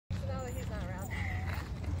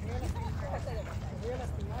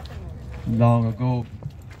Long ago,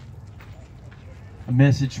 a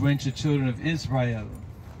message went to children of Israel,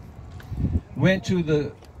 went to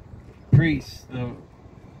the priests, the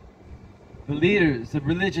leaders, the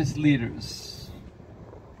religious leaders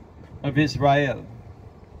of Israel.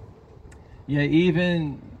 Yet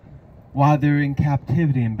even while they're in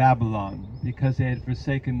captivity in Babylon, because they had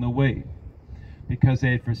forsaken the way, because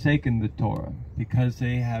they had forsaken the Torah, because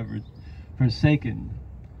they have forsaken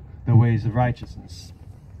the ways of righteousness.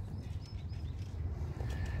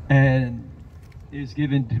 And it is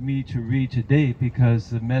given to me to read today because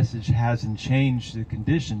the message hasn't changed, the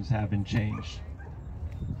conditions haven't changed.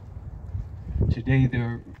 Today there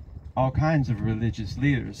are all kinds of religious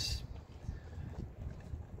leaders.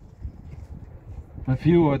 A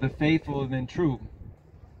few are the faithful and true.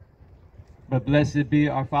 But blessed be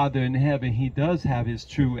our Father in heaven, He does have His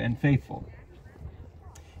true and faithful.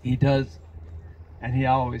 He does, and He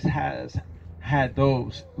always has had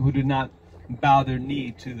those who do not bow their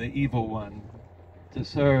knee to the evil one, to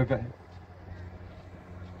serve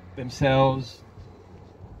themselves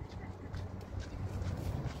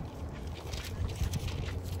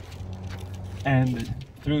and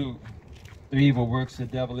through the evil works the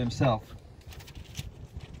devil himself.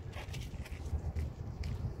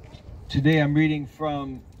 Today I'm reading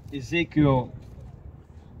from Ezekiel,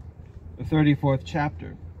 the 34th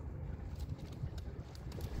chapter.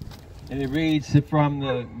 And it reads from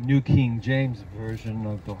the New King James Version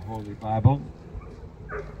of the Holy Bible,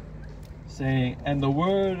 saying, "And the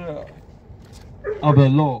word of the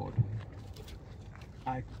Lord."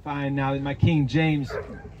 I find now in my King James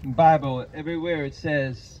Bible, everywhere it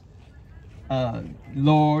says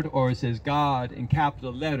Lord, or it says God in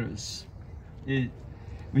capital letters. We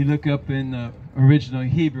look up in the original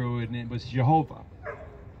Hebrew and it was Jehovah.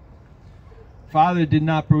 Father did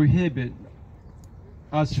not prohibit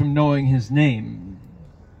us from knowing His name.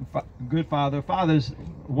 Good fathers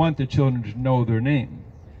want their children to know their name.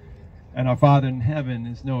 And our Father in heaven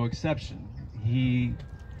is no exception. He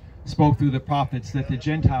spoke through the prophets that the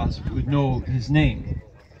Gentiles would know His name.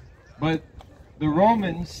 But the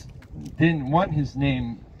Romans didn't want His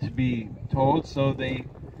name to be told, so they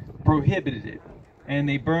prohibited it. And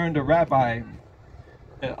they burned a rabbi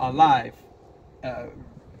alive,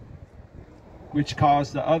 which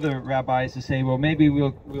caused the other rabbis to say, well, maybe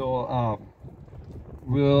we'll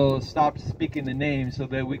stop speaking the name so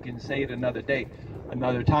that we can say it another day,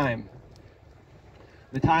 another time.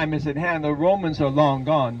 The time is at hand. The Romans are long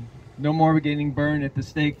gone. No more getting burned at the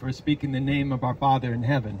stake for speaking the name of our Father in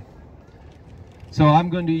heaven. So I'm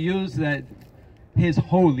going to use that, His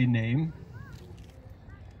holy name,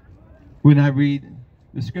 when I read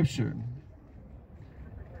the scripture.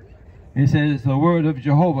 It says, the word of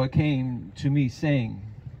Jehovah came to me saying,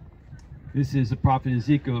 this is the prophet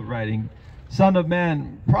Ezekiel writing, Son of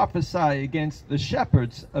man, prophesy against the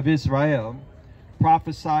shepherds of Israel.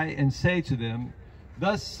 Prophesy and say to them,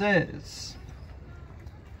 thus says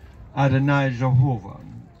Adonai Jehovah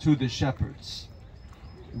to the shepherds.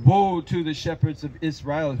 Woe to the shepherds of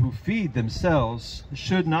Israel who feed themselves.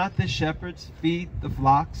 Should not the shepherds feed the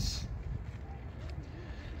flocks?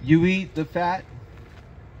 You eat the fat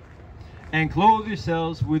and clothe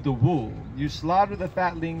yourselves with the wool. You slaughter the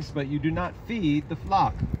fatlings, but you do not feed the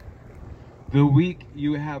flock. The weak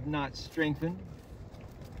you have not strengthened,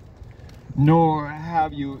 nor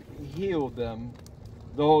have you healed them,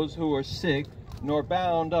 those who are sick, nor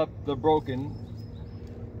bound up the broken,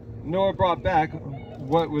 nor brought back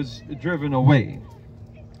what was driven away,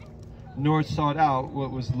 nor sought out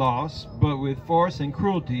what was lost, but with force and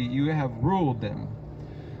cruelty you have ruled them.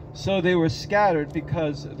 So they were scattered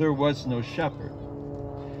because there was no shepherd.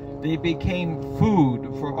 They became food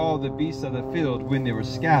for all the beasts of the field when they were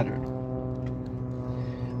scattered.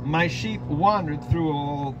 My sheep wandered through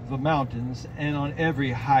all the mountains and on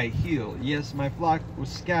every high hill. Yes, my flock was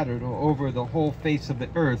scattered over the whole face of the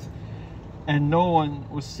earth, and no one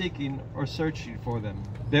was seeking or searching for them.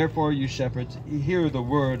 Therefore, you shepherds, hear the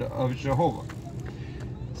word of Jehovah.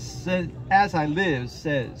 As I live,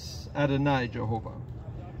 says Adonai Jehovah,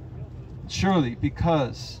 surely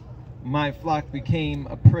because my flock became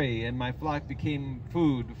a prey, and my flock became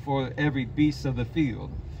food for every beast of the field,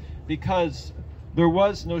 because there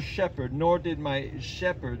was no shepherd, nor did my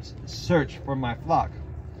shepherds search for my flock.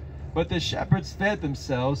 But the shepherds fed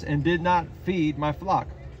themselves and did not feed my flock.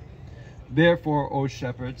 Therefore, O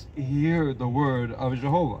shepherds, hear the word of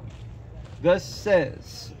Jehovah. Thus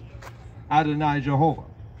says Adonai Jehovah,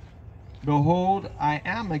 behold, I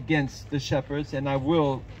am against the shepherds, and I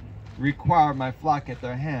will require my flock at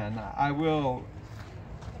their hand. I will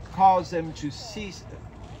cause them to cease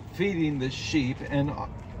feeding the sheep, and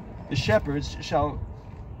the shepherds shall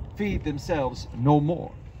feed themselves no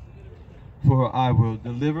more. For I will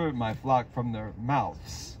deliver my flock from their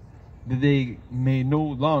mouths, that they may no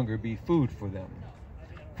longer be food for them.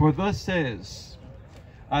 For thus says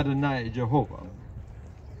Adonai Jehovah,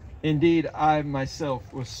 indeed I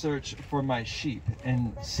myself will search for my sheep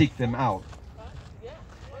and seek them out.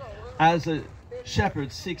 As a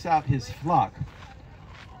shepherd seeks out his flock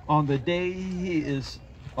on the day he is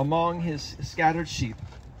among his scattered sheep,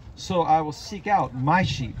 so I will seek out my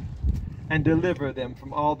sheep and deliver them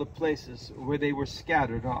from all the places where they were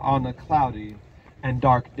scattered on a cloudy and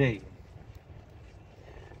dark day.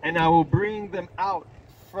 And I will bring them out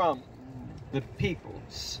from the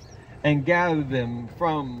peoples and gather them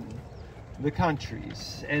from the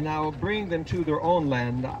countries, and I will bring them to their own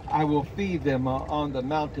land. I will feed them on the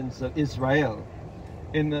mountains of Israel,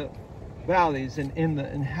 in the valleys and in the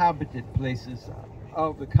inhabited places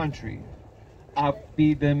of the country. I'll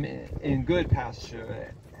feed them in good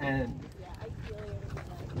pasture, and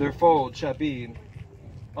their fold shall be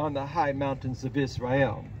on the high mountains of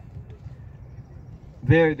Israel.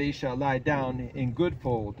 There they shall lie down in good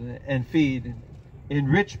fold and feed in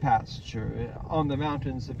rich pasture on the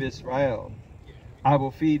mountains of Israel. I will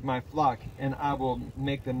feed my flock and I will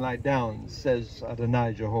make them lie down, says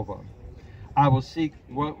Adonai Jehovah. I will seek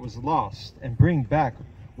what was lost and bring back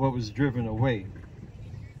what was driven away.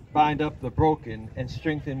 Bind up the broken and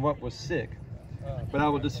strengthen what was sick. But I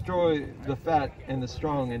will destroy the fat and the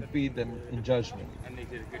strong and feed them in judgment. And they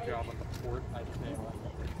did a good job on the fort.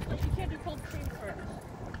 You can't do cold cream first.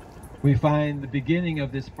 We find the beginning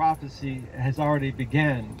of this prophecy has already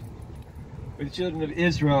began with the children of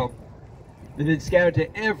Israel that had scattered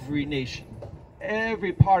to every nation,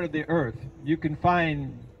 every part of the earth. You can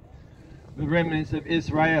find the remnants of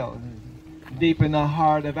Israel deep in the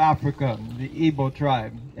heart of Africa, the Igbo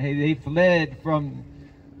tribe. They fled from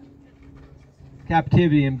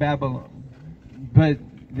captivity in Babylon, but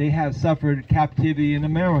they have suffered captivity in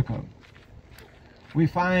America. We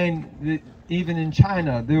find that even in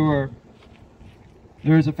China,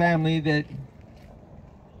 there's a family that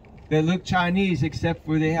look Chinese, except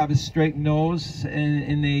for they have a straight nose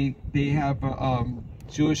and they have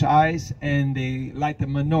Jewish eyes, and they light the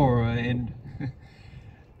menorah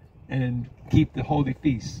and keep the holy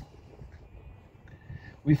feast.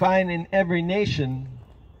 We find in every nation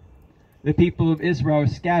the people of Israel are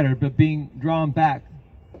scattered, but being drawn back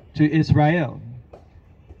to Israel.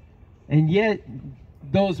 And yet,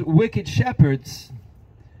 those wicked shepherds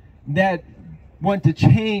that want to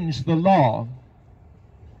change the law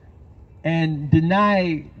and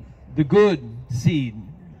deny the good seed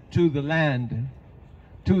to the land,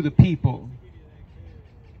 to the people,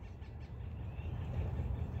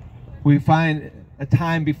 we find a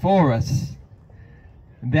time before us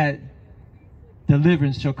that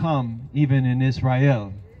deliverance shall come even in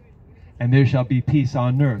Israel, and there shall be peace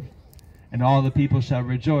on earth, and all the people shall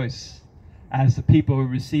rejoice as the people who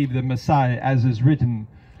receive the Messiah, as is written,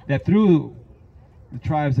 that through the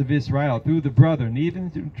tribes of Israel, through the brethren,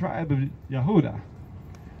 even through the tribe of Yehudah,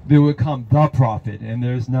 there will come the prophet, and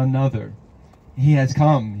there's none other. He has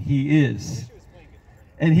come, he is.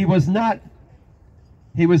 And he was not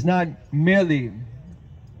merely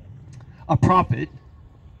a prophet,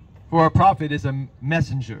 for a prophet is a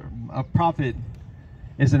messenger. A prophet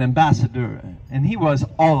is an ambassador, and he was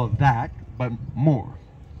all of that, but more.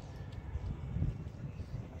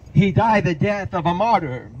 He died the death of a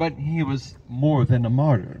martyr, but he was more than a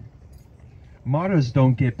martyr. Martyrs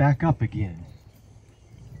don't get back up again.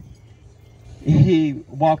 He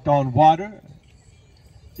walked on water.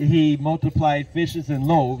 He multiplied fishes and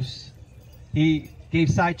loaves. He gave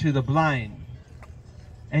sight to the blind,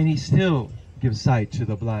 and he still gives sight to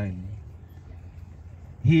the blind.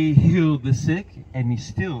 He healed the sick, and he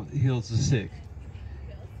still heals the sick.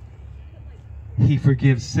 He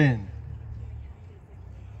forgives sin.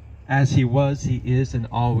 As he was, he is, and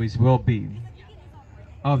always will be.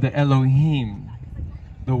 Of the Elohim,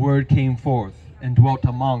 the word came forth and dwelt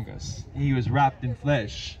among us. He was wrapped in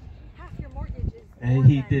flesh, and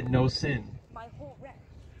he did no sin.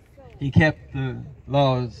 He kept the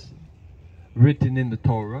laws written in the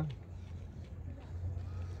Torah,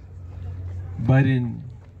 but in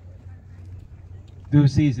due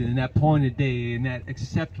season, in that appointed day, in that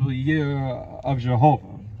acceptable year of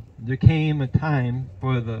Jehovah, there came a time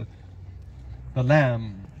for the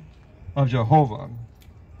Lamb of Jehovah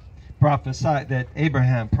prophesied, that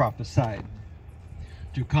Abraham prophesied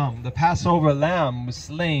to come. The Passover lamb was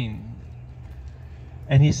slain,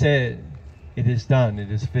 and he said, "It is done, it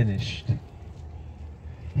is finished."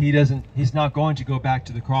 He's not going to go back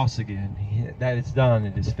to the cross again. That is done,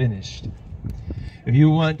 it is finished. If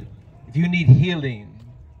you need healing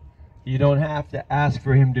You don't have to ask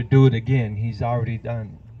for him to do it again. He's already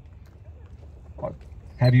done.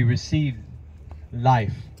 Have you received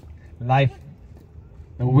life? Life,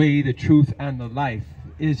 the way, the truth, and the life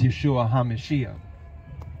is Yeshua HaMashiach.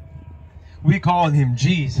 We call him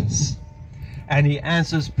Jesus, and he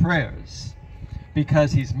answers prayers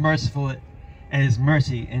because he's merciful and his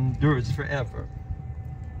mercy endures forever.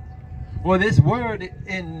 Well, this word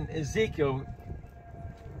in Ezekiel,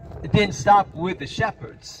 it didn't stop with the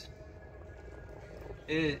shepherds.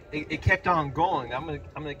 It kept on going. I'm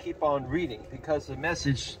gonna keep on reading because the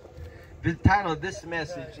title of this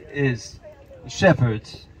message is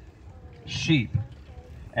Shepherds, Sheep,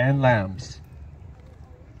 and Lambs.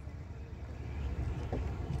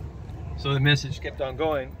 So the message kept on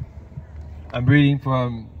going. I'm reading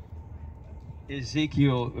from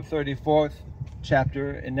Ezekiel, the 34th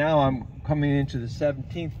chapter, and now I'm coming into the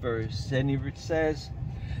 17th verse, and it says,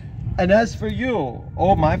 "And as for you,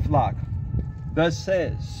 O my flock, thus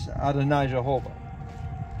says Adonai Jehovah,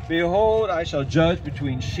 behold, I shall judge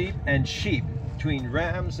between sheep and sheep, between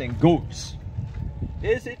rams and goats.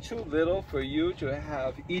 Is it too little for you to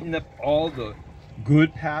have eaten up all the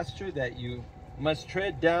good pasture, that you must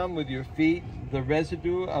tread down with your feet the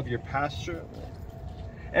residue of your pasture,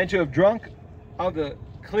 and to have drunk of the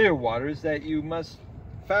clear waters, that you must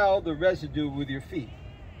foul the residue with your feet?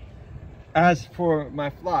 As for my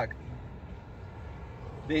flock,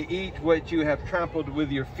 they eat what you have trampled with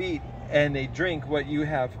your feet, and they drink what you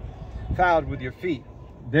have fouled with your feet.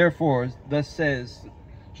 Therefore, thus says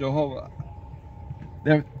Jehovah,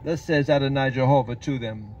 thus says Adonai Jehovah to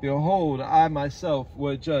them, behold, I myself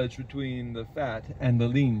will judge between the fat and the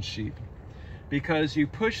lean sheep, because you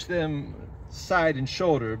push them side and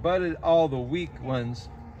shoulder, butted all the weak ones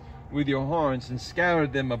with your horns, and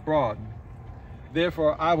scattered them abroad.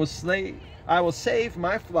 Therefore I will save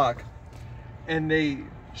my flock, and they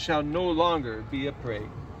shall no longer be a prey.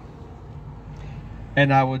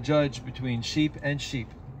 And I will judge between sheep and sheep.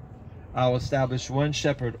 I will establish one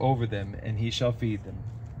shepherd over them, and he shall feed them."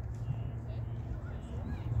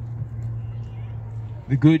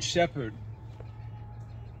 The good shepherd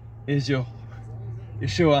is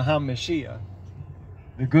Yeshua HaMashiach.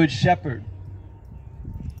 The good shepherd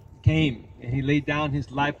came and he laid down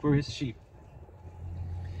his life for his sheep.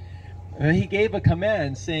 And he gave a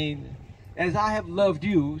command saying, "As I have loved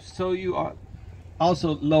you, so you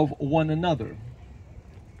also love one another."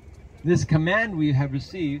 This command we have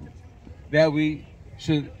received, that we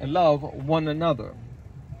should love one another.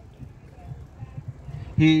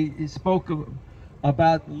 He spoke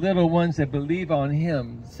about little ones that believe on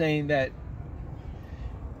him, saying that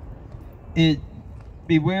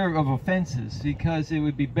beware of offenses, because it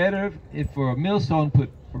would be better if for a millstone put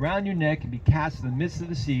around your neck and be cast in the midst of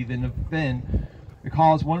the sea than offend or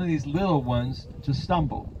cause one of these little ones to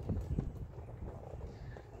stumble.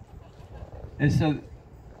 And so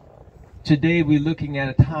today we're looking at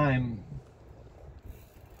a time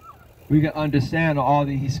we can understand all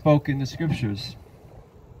that he spoke in the scriptures.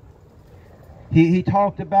 He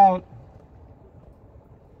talked about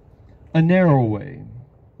a narrow way.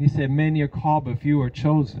 He said, many are called, but few are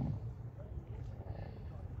chosen.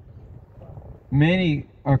 Many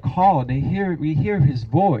are called. We hear his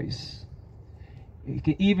voice. He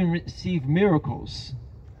can even receive miracles.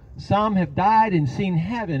 Some have died and seen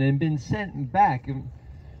heaven and been sent back,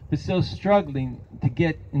 but still struggling to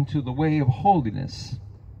get into the way of holiness.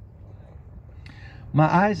 My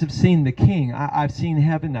eyes have seen the King. I've seen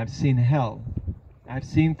heaven. I've seen hell. I've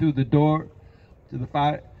seen through the door to the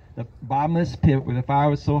fire, the bottomless pit where the fire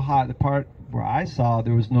was so hot. The part where I saw,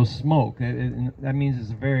 there was no smoke. That means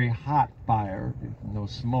it's a very hot fire, no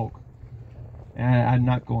smoke. And I'm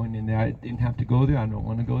not going in there. I didn't have to go there. I don't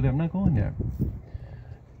want to go there. I'm not going there.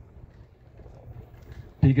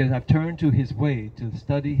 Because I've turned to his way to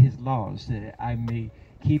study his laws, that I may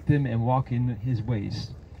keep them and walk in his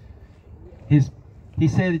ways. He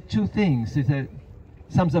said two things. He said,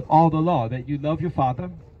 sums up all the law, that you love your father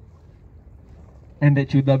and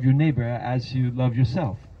that you love your neighbor as you love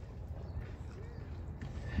yourself.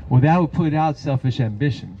 Well, that would put out selfish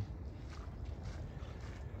ambition.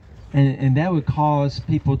 And that would cause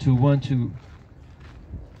people to want to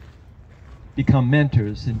become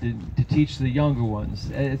mentors and to teach the younger ones.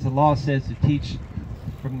 As the law says, to teach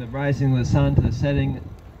from the rising of the sun to the setting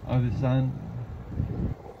of the sun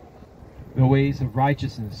the ways of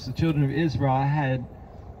righteousness. The children of Israel had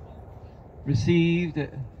received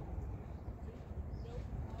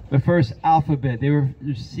the first alphabet. They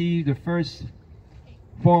received the first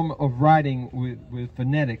form of writing with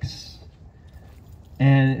phonetics.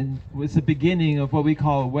 And it was the beginning of what we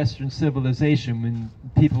call Western civilization, when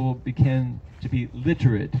people began to be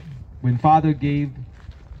literate. when Father gave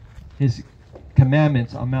his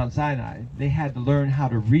commandments on Mount Sinai, they had to learn how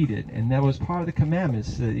to read it, and that was part of the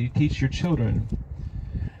commandments, that you teach your children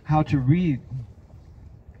how to read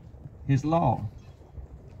his law.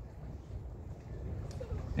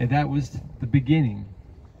 And that was the beginning.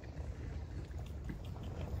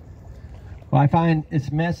 Well, I find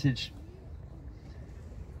its message,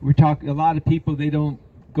 we talk, a lot of people, they don't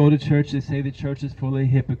go to church, they say the church is full of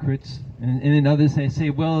hypocrites, and then others say,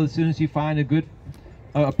 well, as soon as you find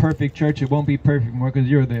a perfect church, it won't be perfect more because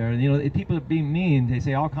you're there. And, you know, people are being mean, they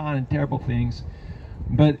say all kinds of terrible things,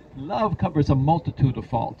 but love covers a multitude of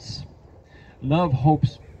faults. Love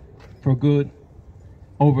hopes for good,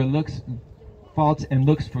 overlooks faults, and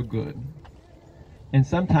looks for good. And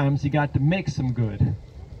sometimes you got to make some good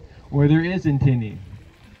where there isn't any.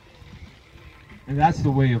 And that's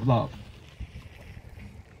the way of love.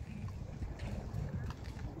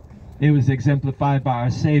 It was exemplified by our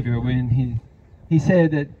Savior when he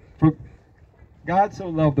said that for God so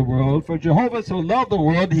loved the world, for Jehovah so loved the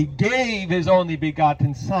world, he gave his only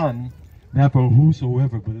begotten Son, that for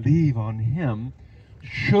whosoever believe on him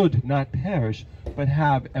should not perish, but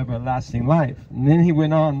have everlasting life. And then he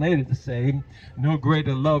went on later to say, no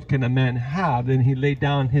greater love can a man have than he laid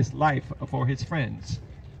down his life for his friends.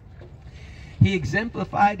 He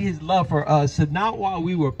exemplified his love for us, not while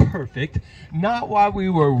we were perfect, not while we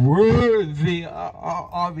were worthy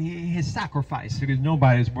of his sacrifice, because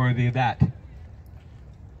nobody is worthy of that.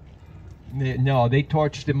 No, they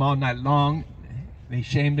tortured him all night long. They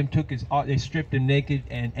shamed him, they stripped him naked,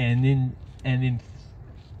 and then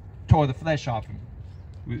tore the flesh off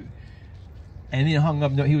him, and then hung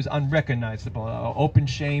up. No, he was unrecognizable. Open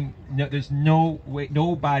shame. No, there's no way.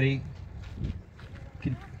 Nobody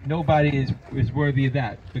is worthy of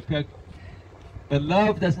that. But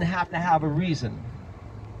love doesn't have to have a reason.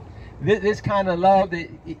 This kind of love, that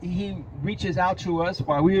he reaches out to us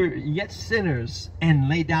while we are yet sinners and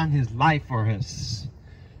lay down his life for us.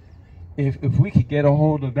 If we could get a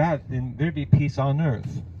hold of that, then there'd be peace on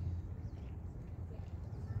earth.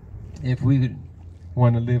 If we would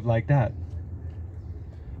want to live like that,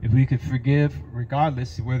 if we could forgive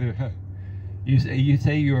regardless whether you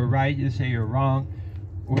say you're right, you say you're wrong,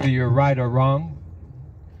 whether you're right or wrong,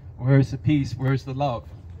 where's the peace, where's the love?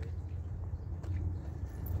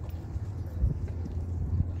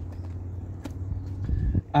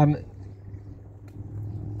 I'm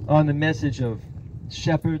on the message of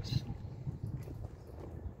shepherds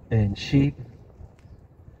and sheep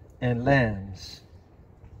and lambs.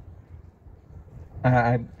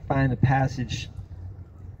 I find a passage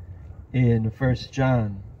in 1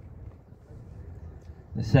 John,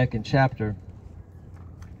 the 2nd chapter.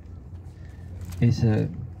 It's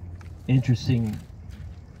an interesting,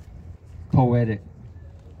 poetic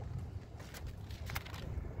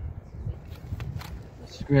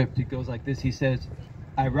script. It goes like this. He says,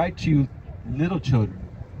 I write to you, little children,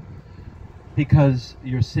 because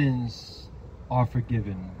your sins are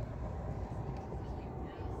forgiven.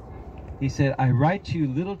 He said, I write to you,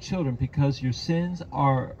 little children, because your sins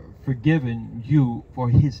are forgiven you for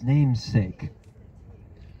his name's sake.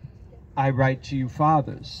 I write to you,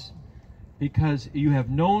 fathers, because you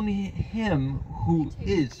have known him who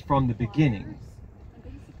is from the beginning.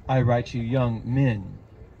 I write to you, young men,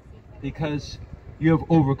 because you have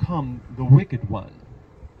overcome the wicked one.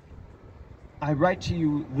 I write to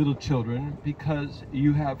you, little children, because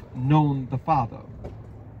you have known the Father.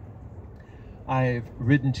 I have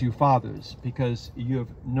written to you, fathers, because you have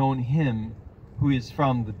known him who is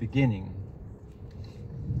from the beginning.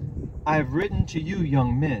 I have written to you,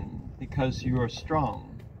 young men, because you are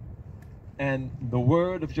strong, and the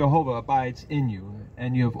word of Jehovah abides in you,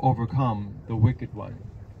 and you have overcome the wicked one.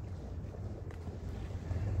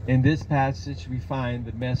 In this passage, we find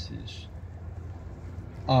the message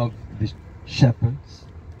of the shepherds,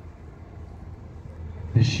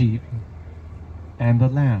 the sheep, and the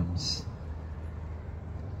lambs.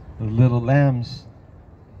 The little lambs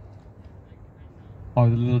are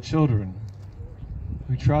the little children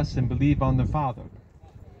who trust and believe on the Father.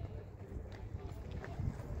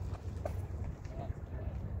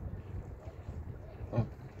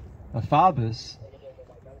 The fathers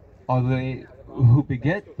are they who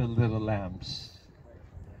beget the little lambs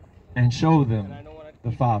and show them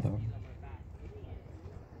the Father,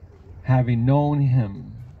 having known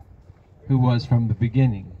him who was from the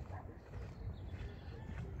beginning.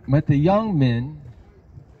 But the young men,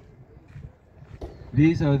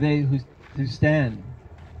 these are they who stand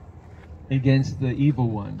against the evil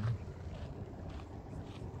one.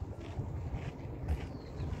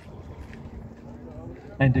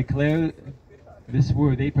 And declare this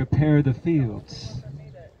word. They prepare the fields.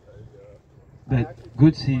 that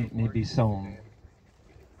good seed may be sown.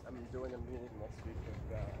 I'm doing a meeting next week with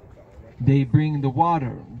the owner. They bring the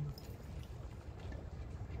water.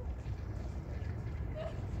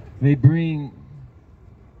 They bring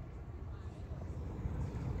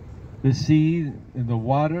the seed and the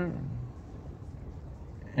water,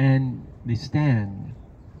 and they stand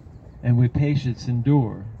and with patience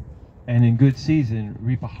endure, and in good season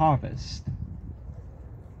reap a harvest.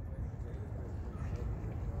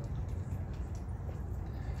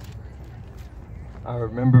 I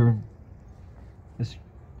remember this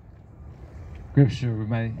scripture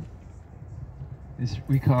with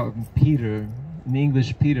we call him Peter. In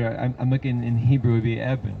English, Peter. I'm looking in Hebrew, it would be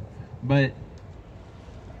Eben. But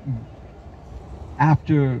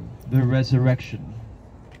after the resurrection,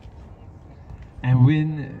 and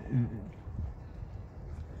when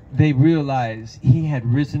they realized he had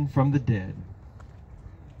risen from the dead,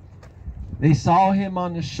 they saw him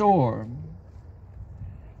on the shore,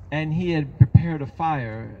 and he had prepared a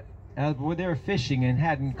fire. Well, they were fishing and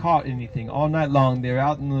hadn't caught anything all night long. They were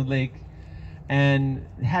out in the lake and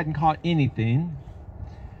hadn't caught anything.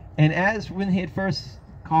 And as when he had first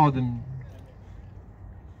called them,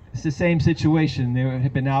 it's the same situation. They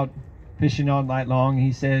had been out fishing all night long.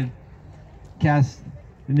 He said, cast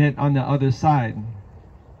the net on the other side.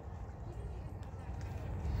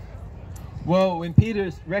 Well, when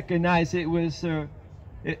Peter recognized it was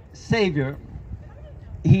Savior,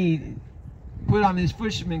 he put on his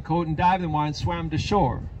fisherman coat and dived in the water and swam to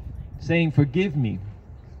shore, saying, "Forgive me."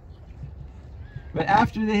 But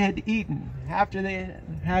after they had eaten, after they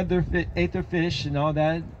had ate their fish and all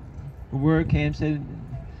that, the word came and said,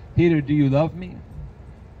 "Peter, do you love me?"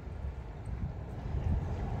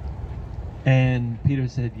 And Peter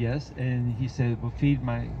said, "Yes." And he said, "Well, feed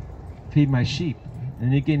my sheep."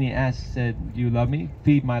 And again he asked, said, "Do you love me?"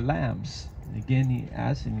 "Feed my lambs." And again he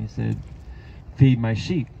asked him, he said, "Feed my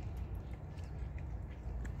sheep."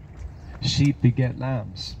 Sheep beget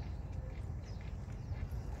lambs.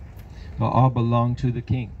 But all belong to the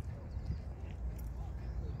King.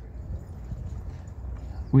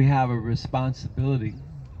 We have a responsibility.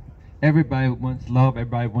 Everybody wants love,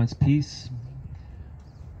 everybody wants peace,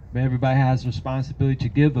 but everybody has a responsibility to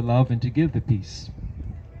give the love and to give the peace.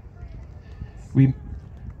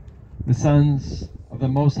 The sons of the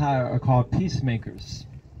Most High are called peacemakers.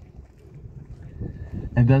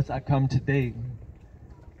 And thus I come today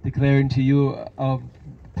declaring to you of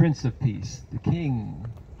Prince of Peace, the King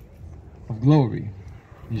of Glory,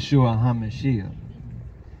 Yeshua HaMashiach.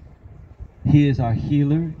 He is our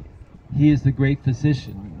healer. He is the great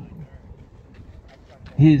physician.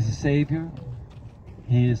 He is the Savior.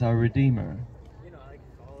 He is our Redeemer.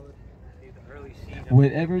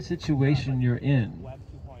 Whatever situation you're in,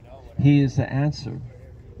 He is the answer,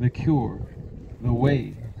 the cure, the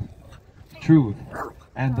way, truth,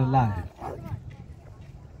 and the life.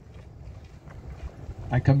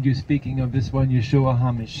 I come to you speaking of this one, Yeshua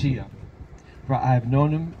HaMashiach, for I have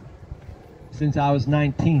known him since I was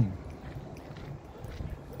 19.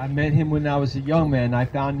 I met him when I was a young man. I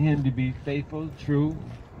found him to be faithful, true,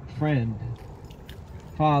 friend,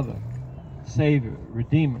 Father, Savior,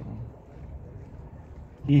 Redeemer.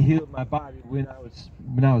 He healed my body when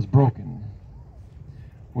I was broken.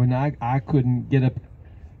 When I couldn't get up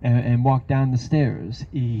and walk down the stairs,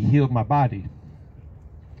 He healed my body.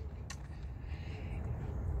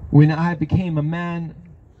 When I became a man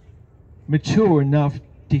mature enough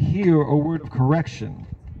to hear a word of correction,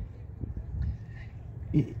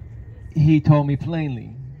 He told me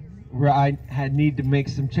plainly where I had need to make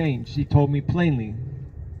some change. He told me plainly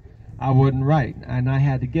I wasn't right and I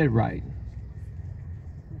had to get right.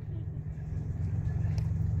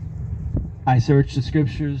 I searched the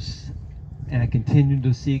scriptures and I continued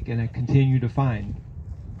to seek and I continue to find.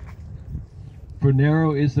 For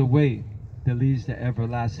narrow is the way that leads to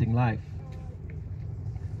everlasting life.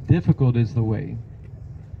 Difficult is the way.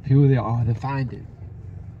 Few there are that find it.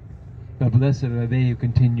 But blessed are they who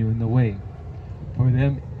continue in the way. For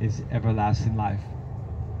them is everlasting life.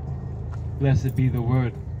 Blessed be the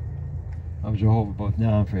word of Jehovah both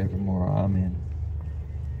now and forevermore. Amen.